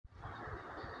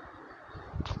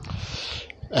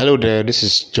Hello there, this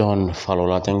is John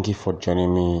Falola. Thank you for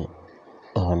joining me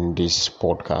on this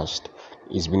podcast.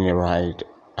 It's been a ride,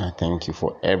 and thank you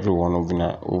for everyone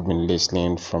who've been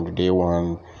listening from the day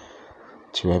one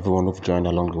to everyone who've joined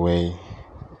along the way.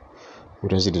 We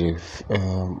just did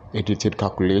a detailed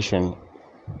calculation,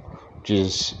 which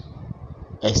is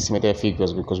estimated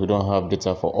figures because we don't have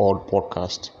data for all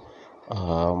podcasts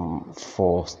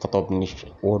for Startup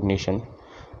World Nation.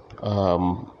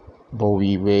 But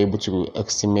we were able to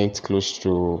estimate close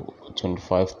to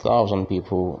 25,000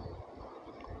 people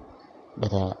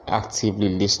that are actively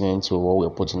listening to what we're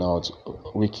putting out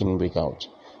week in, week out.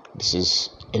 This is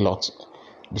a lot.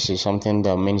 This is something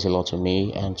that means a lot to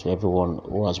me and to everyone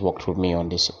who has worked with me on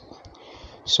this.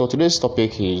 So today's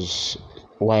topic is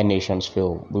why nations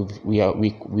fail. We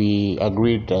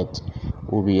agreed that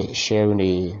we'll be sharing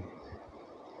a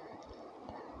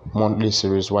monthly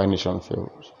series, Why Nation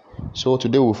Fails. So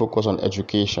today we'll focus on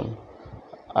education.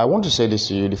 I want to say this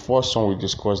to you. The first one we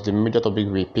discussed, the major topic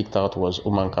we picked out was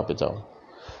human capital.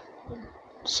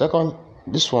 Second,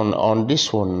 this one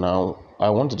now, I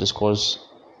want to discuss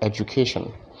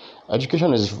education.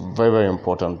 Education is very, very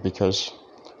important because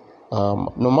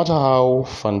no matter how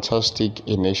fantastic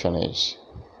a nation is,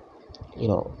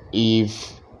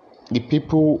 if the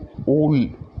people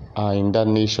who are in that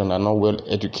nation are not well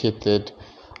educated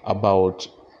about,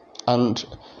 and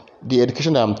the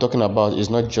education that I'm talking about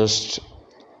is not just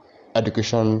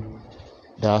education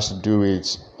that has to do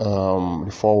with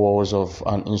the four walls of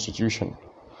an institution.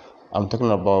 I'm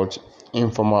talking about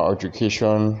informal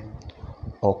education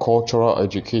or cultural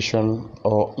education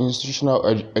or institutional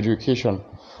education,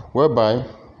 whereby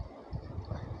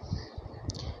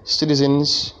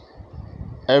citizens,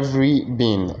 every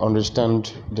being,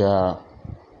 understand their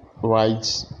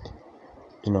rights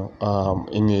in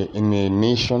a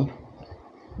nation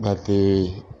that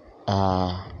they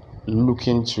are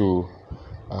looking to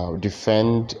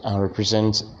defend and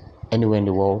represent anywhere in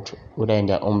the world, whether in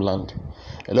their homeland.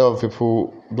 A lot of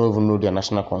people don't even know their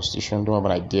national constitution, don't have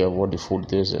an idea of what the full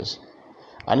details is.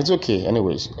 And it's okay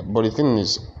anyways. But the thing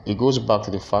is, it goes back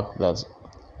to the fact that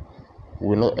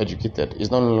we're not educated. It's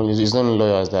not only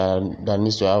lawyers that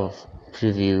needs to have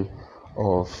preview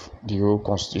of the whole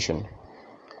constitution.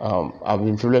 I've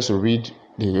been privileged to read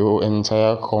the whole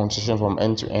entire constitution from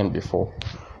end to end before,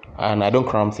 and I don't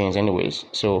cram things anyways.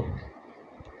 So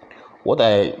what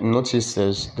I noticed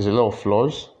is there's a lot of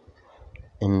flaws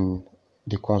in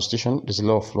the constitution. There's a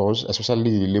lot of flaws,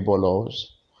 especially the labor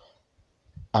laws.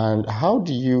 And how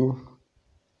do you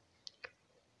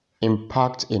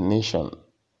impact a nation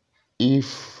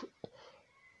if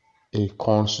a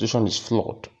constitution is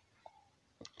flawed?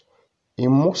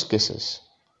 In most cases,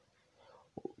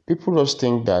 people just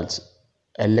think that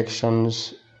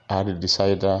elections are the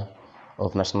decider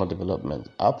of national development.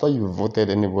 After you've voted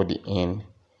anybody in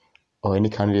or any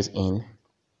candidate in,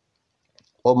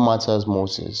 what matters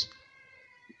most is,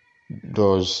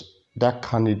 does that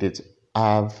candidate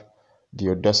have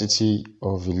the audacity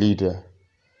of a leader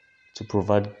to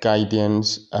provide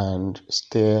guidance and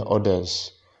steer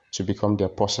others to become their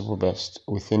possible best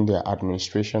within their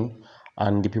administration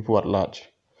and the people at large?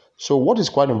 So what is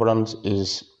quite important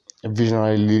is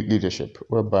visionary leadership,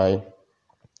 whereby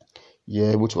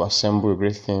you're able to assemble a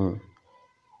great team,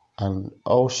 and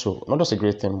also not just a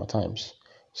great team at times.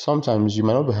 Sometimes you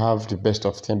might not have the best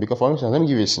of team, because for instance, let me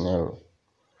give you a scenario.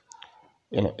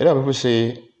 A lot of people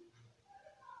say,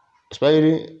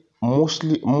 especially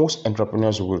most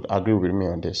entrepreneurs would agree with me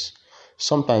on this.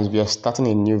 Sometimes we are starting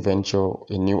a new venture,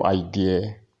 a new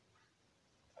idea.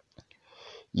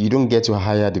 You don't get to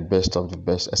hire the best of the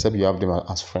best, except you have them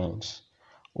as friends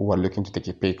who are looking to take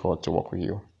a pay cut to work with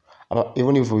you.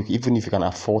 Even if you can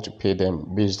afford to pay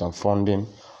them based on funding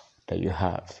that you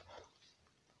have,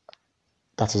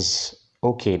 that is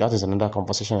okay. That is another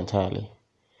conversation entirely.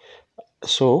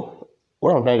 So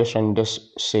what I'm trying to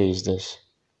just say is this: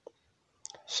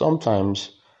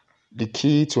 sometimes the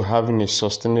key to having a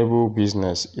sustainable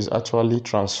business is actually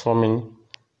transforming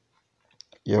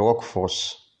your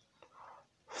workforce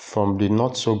from the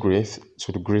not so great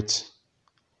to the great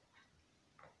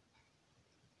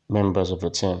members of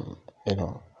your team,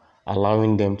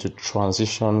 allowing them to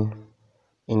transition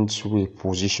into a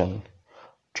position,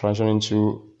 transition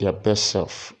into their best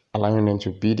self, allowing them to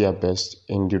be their best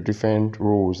in the different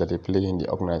roles that they play in the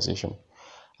organization.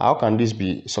 How can this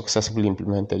be successfully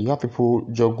implemented? You have people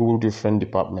juggle different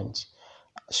departments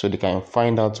so they can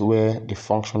find out where they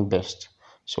function best.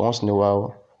 So once in a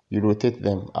while, you rotate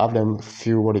them, have them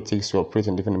feel what it takes to operate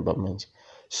in different departments.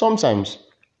 Most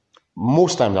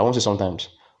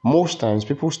times,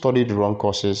 people study the wrong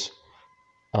courses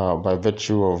by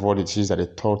virtue of what it is that they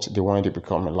thought they wanted to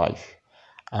become in life.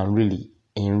 And really,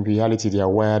 in reality, they are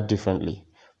wired differently.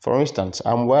 For instance,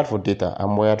 I'm wired for data.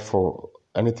 I'm wired for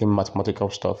anything mathematical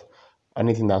stuff,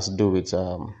 anything that's to do with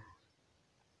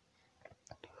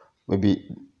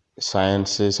maybe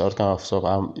sciences, all kind of stuff.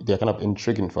 They're kind of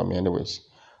intriguing for me, anyways.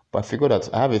 But I figure that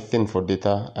I have a thing for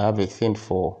data. I have a thing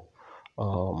for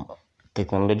um,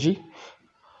 technology.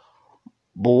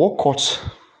 But what cut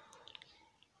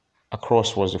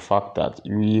across was the fact that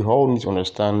we all need to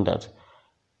understand that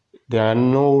there are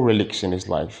no relics in this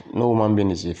life. No human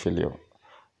being is a failure.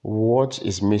 What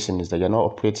is missing is that you're not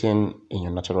operating in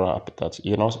your natural habitat.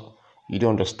 You don't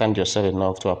understand yourself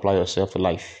enough to apply yourself to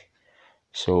life.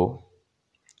 So,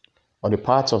 on the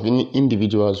part of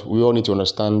individuals, we all need to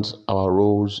understand our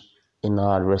roles in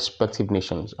our respective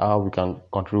nations, how we can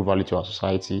contribute value to our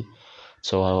society,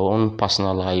 to our own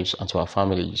personal lives, and to our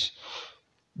families.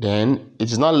 Then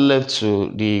it is not left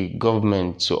to the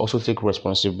government to also take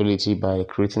responsibility by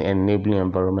creating an enabling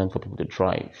environment for people to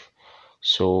thrive.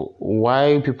 So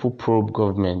why people probe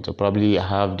government or probably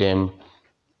have them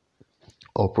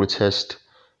or protest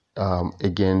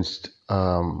against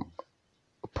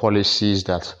policies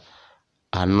that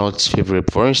are not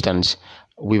favorable. For instance,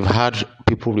 we've had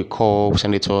people recall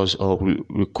senators or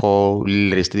recall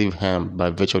legislative harm by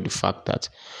virtue of the fact that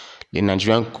the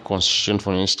Nigerian constitution,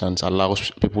 for instance,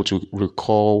 allows people to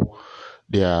recall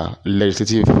their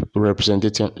legislative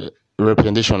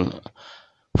representation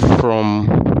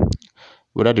from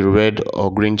whether the red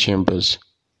or green chambers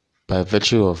by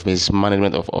virtue of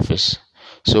mismanagement of office.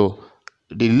 So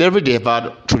the leverage they've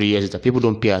had through the years is that people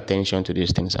don't pay attention to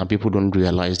these things and people don't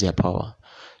realize their power.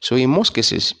 So in most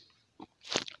cases,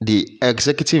 the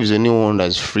executive is the only one that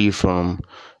is free from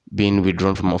being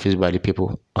withdrawn from office by the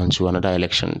people onto another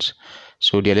elections.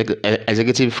 So the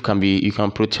executive you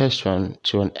can protest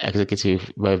to an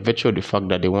executive by virtue of the fact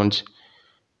that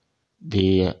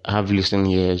they have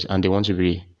listening ears and they want to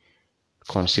be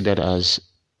considered as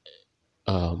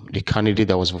the candidate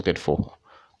that was voted for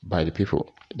by the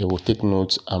people. They will take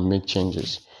notes and make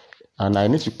changes. And I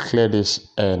need to clear this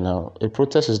now. A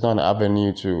protest is not an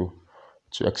avenue to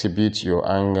exhibit your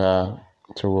anger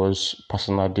towards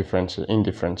personal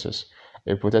indifferences.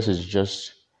 A protest is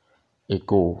just a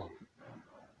goal.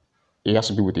 It has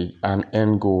to be with an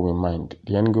end goal in mind.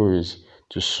 The end goal is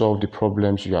to solve the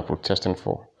problems you are protesting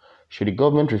for. Should the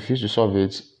government refuse to solve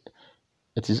it,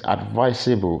 it is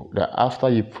advisable that after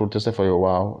you protested for a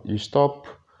while, you stop,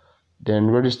 then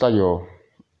register your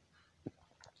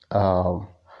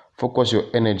focus your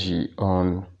energy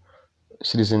on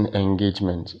citizen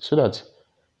engagement so that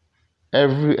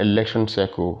every election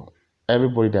cycle,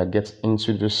 everybody that gets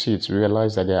into the seats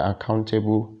realize that they are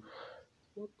accountable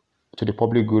to the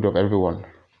public good of everyone.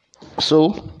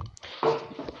 So,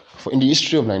 in the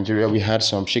history of Nigeria, we had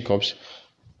some shakeups.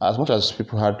 As much as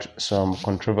people had some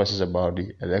controversies about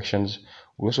the elections,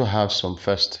 we also have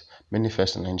many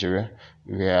firsts in Nigeria.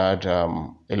 We had a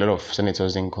lot of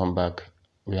senators didn't come back.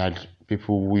 We had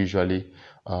people who usually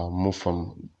move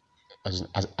from, as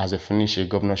they finish a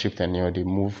governorship tenure, they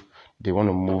want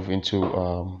to move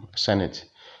into Senate.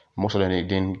 Most of them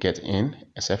didn't get in,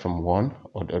 except from one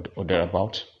or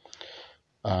thereabout.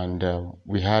 And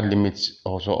we had limits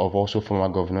also former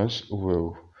governors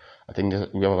who I think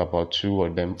we have about two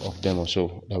of them or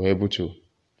so that were able to.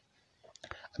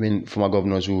 Former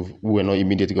governors who were not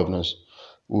immediate governors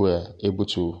who were able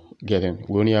to get in.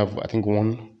 We only have, I think,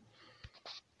 one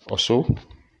or so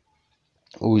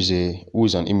who is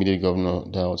an immediate governor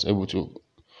that was able to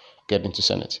get into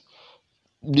Senate.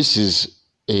 This is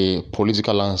a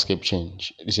political landscape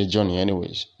change. It's a journey,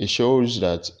 anyways. It shows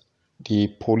that the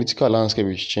political landscape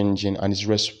is changing and it's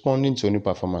responding to a new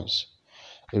performance.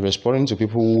 It's responding to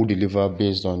people who deliver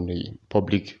based on the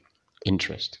public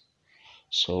interest.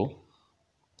 So,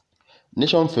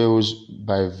 nation fails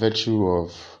by virtue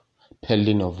of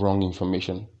peddling of wrong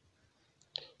information.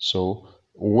 So,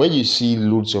 when you see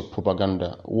loads of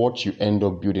propaganda, what you end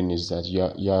up building is that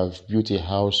you have built a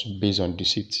house based on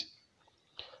deceit.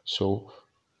 So,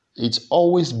 it's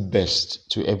always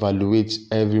best to evaluate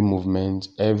every movement,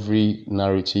 every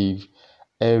narrative,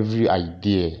 every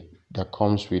idea that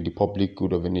comes with the public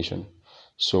good of a nation.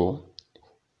 So,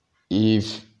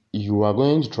 if you are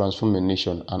going to transform a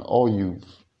nation and all you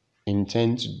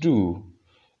intend to do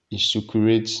is to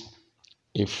create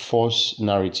a false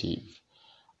narrative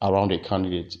around a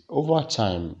candidate, over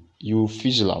time you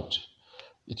fizzle out.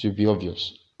 It will be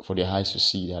obvious for the eyes to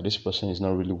see that this person is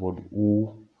not really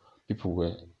who people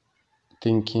were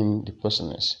thinking the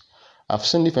person is. I've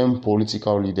seen different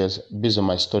political leaders based on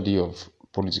my study of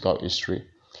political history.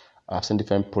 I've seen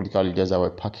different political leaders that were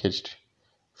packaged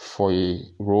for a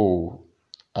role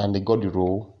and they got the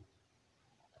role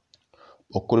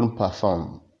but couldn't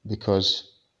perform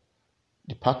because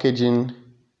the packaging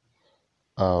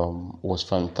was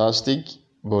fantastic,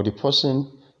 but the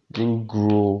person didn't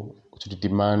grow to the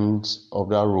demands of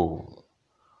that role.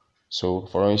 So,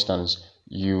 for instance,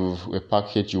 you've a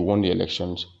package, you won the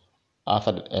elections.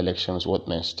 After the elections, what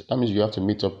next? That means you have to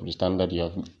meet up with the standard you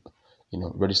have,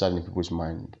 registered in people's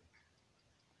mind.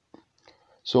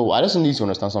 So I just need to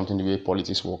understand something the way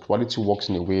politics works. Politics works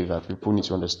in a way that people need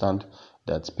to understand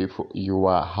that you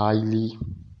are highly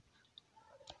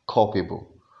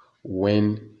culpable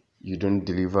when you don't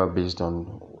deliver based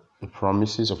on the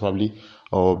promises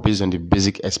or based on the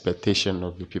basic expectation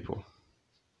of the people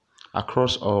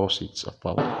across all seats of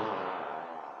power.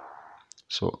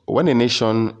 So when a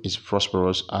nation is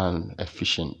prosperous and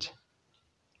efficient,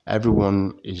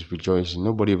 everyone is rejoicing.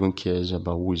 Nobody even cares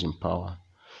about who is in power.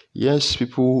 Yes,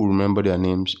 people remember their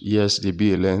names. Yes, they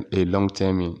build a long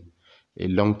term,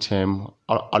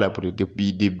 how I put it,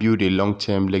 they build a long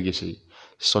term legacy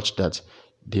such that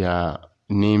their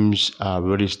names are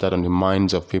registered on the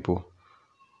minds of people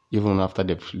even after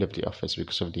they've left the office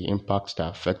because of the impact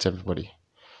that affects everybody.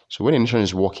 So when a nation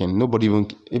is working, nobody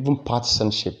even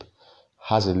partisanship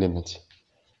has a limit.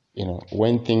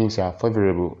 When things are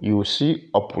favorable, you will see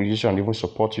opposition even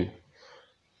support you.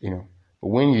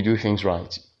 When you do things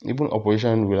right, even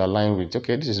opposition will align with,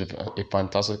 okay, this is a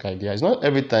fantastic idea. It's not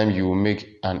every time you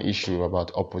make an issue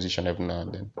about opposition every now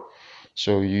and then.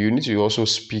 So you need to also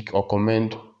speak or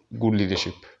commend good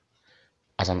leadership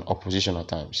as an opposition at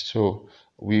times. So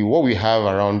what we have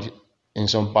around in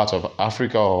some parts of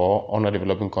Africa or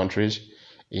underdeveloping countries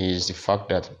is the fact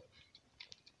that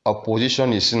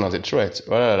opposition is seen as a threat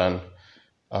rather than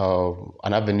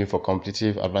an avenue for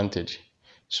competitive advantage.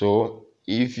 So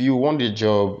if you want the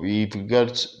job, if you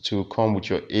got to come with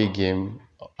your A game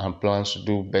and plans to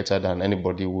do better than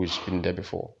anybody who's been there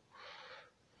before.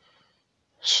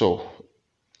 So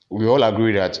we all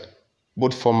agree that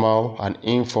both formal and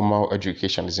informal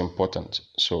education is important.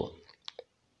 So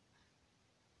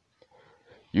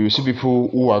you see people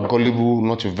who are gullible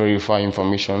not to verify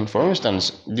information. For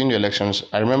instance, during the elections,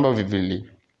 I remember vividly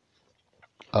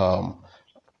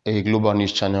a global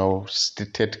news channel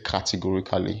stated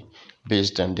categorically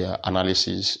based on their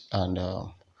analysis and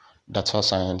data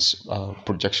science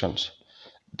projections.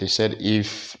 They said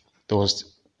it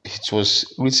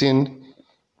was written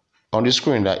on the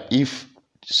screen that if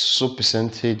so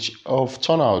percentage of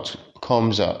turnout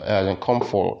come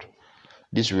forward,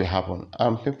 this will happen.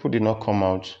 And people did not come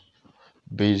out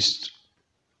based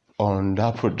on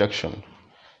that projection.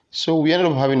 So we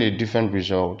ended up having a different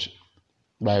result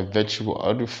by virtue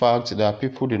of the fact that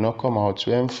people did not come out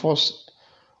to enforce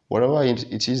whatever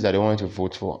it is that they wanted to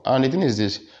vote for. And the thing is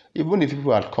this, even if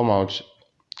people had come out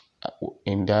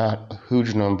in that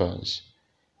huge numbers,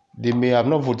 they may have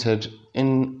not voted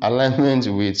in alignment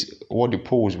with what the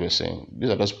polls were saying. These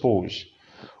are just polls.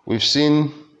 We've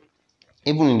seen,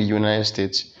 even in the United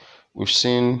States, we've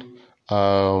seen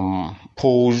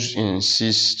polls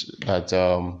insist that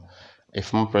a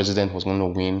former president was going to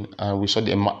win, and we saw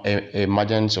the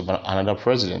emergence of another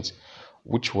president,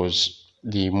 which was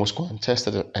the most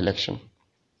contested election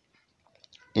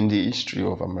in the history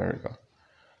of America.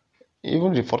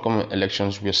 Even the forthcoming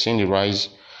elections, we are seeing the rise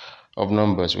of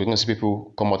numbers. We're going to see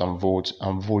people come out and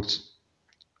vote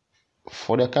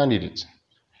for their candidate.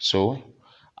 So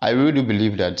I really do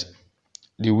believe that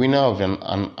the winner of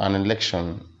an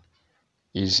election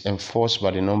is enforced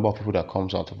by the number of people that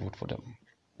comes out to vote for them.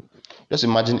 Just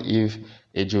imagine if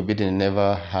a Joe Biden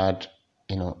never had,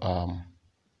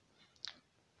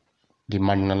 the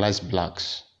marginalized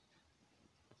blacks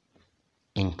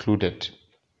included.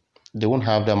 They won't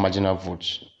have that marginal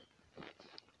votes.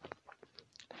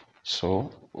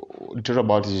 So the truth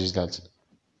about it is that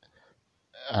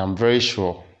I'm very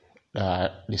sure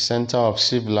that the center of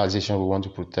civilization will want to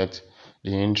protect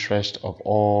the interest of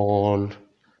all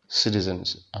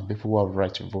citizens and people who have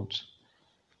right to vote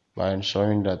by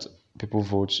ensuring that people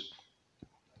vote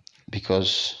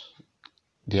because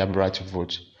they have the right to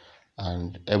vote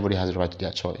and everybody has the right to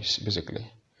their choice,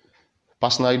 basically.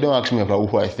 Personally, don't ask me about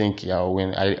who I think I'll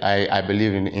win. I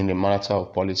believe in the matter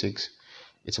of politics.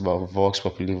 It's about Vox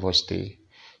Populi Vox Dei.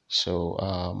 So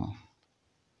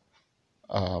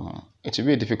it will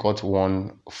be a difficult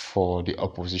one for the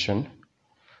opposition,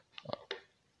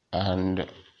 and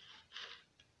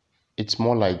it's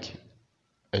more like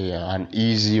an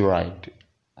easy ride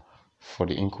for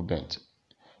the incumbent.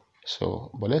 So,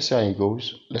 but let's see how it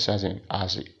goes. Let's see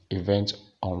as the event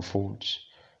unfolds.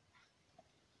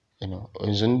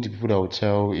 It's only the people that will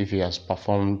tell if he has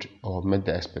performed or met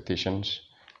the expectations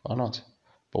or not.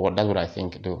 But that's what I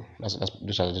think, though.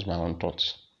 Those are just my own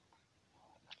thoughts.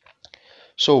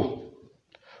 So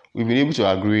we've been able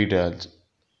to agree that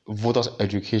voters'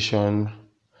 education,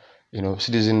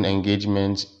 citizen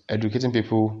engagement, educating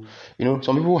people.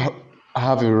 Some people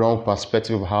have a wrong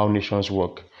perspective of how nations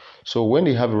work. So when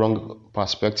they have a wrong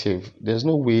perspective, there's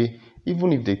no way,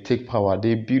 even if they take power,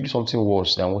 they build something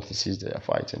worse than what it is they are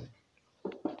fighting.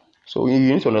 So you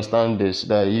need to understand this,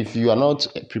 that if you are not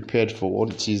prepared for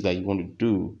what it is that you want to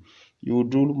do, you will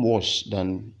do worse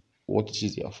than what it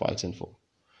is they are fighting for.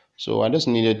 So I just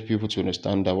needed people to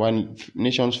understand that when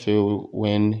nations fail,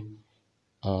 when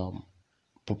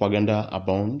propaganda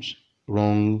abounds,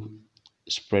 wrong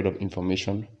spread of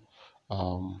information,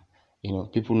 um,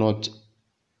 people not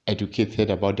educated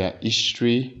about their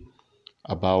history,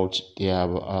 about their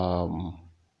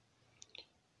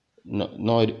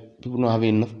not people not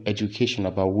having enough education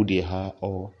about who they are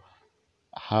or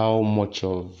how much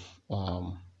of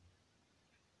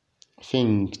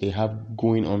things they have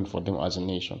going on for them as a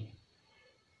nation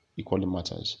equally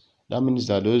matters. That means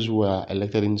that those who are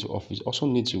elected into office also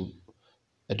need to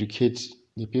educate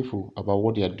the people about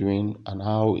what they are doing and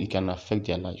how it can affect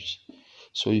their lives.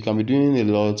 So you can be doing a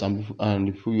lot, and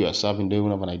the people you are serving don't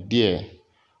even have an idea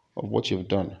of what you've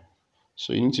done.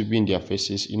 So you need to be in their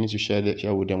faces. You need to share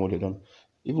with them what they've done.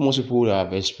 Even most people that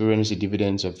have experienced the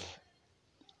dividends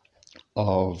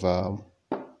of um,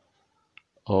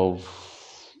 of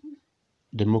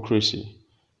democracy,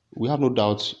 we have no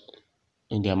doubt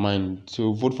in their mind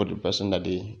to vote for the person that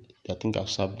they think have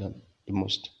served them the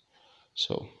most.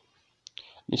 So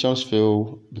nations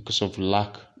fail because of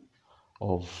lack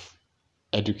of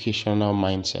educational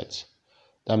mindset.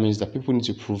 That means that people need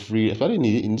to proofread,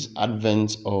 especially in this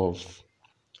advent of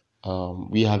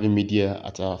we having media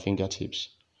at our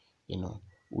fingertips.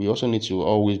 We also need to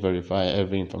always verify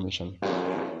every information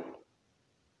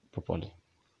properly.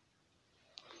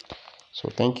 So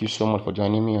thank you so much for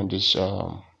joining me on this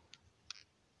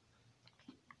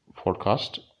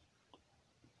podcast.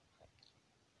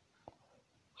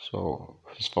 So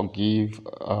please forgive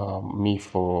me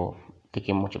for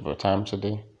taking much of your time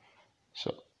today.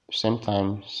 So same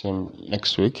time, same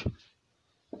next week.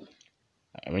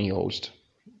 I'm your host.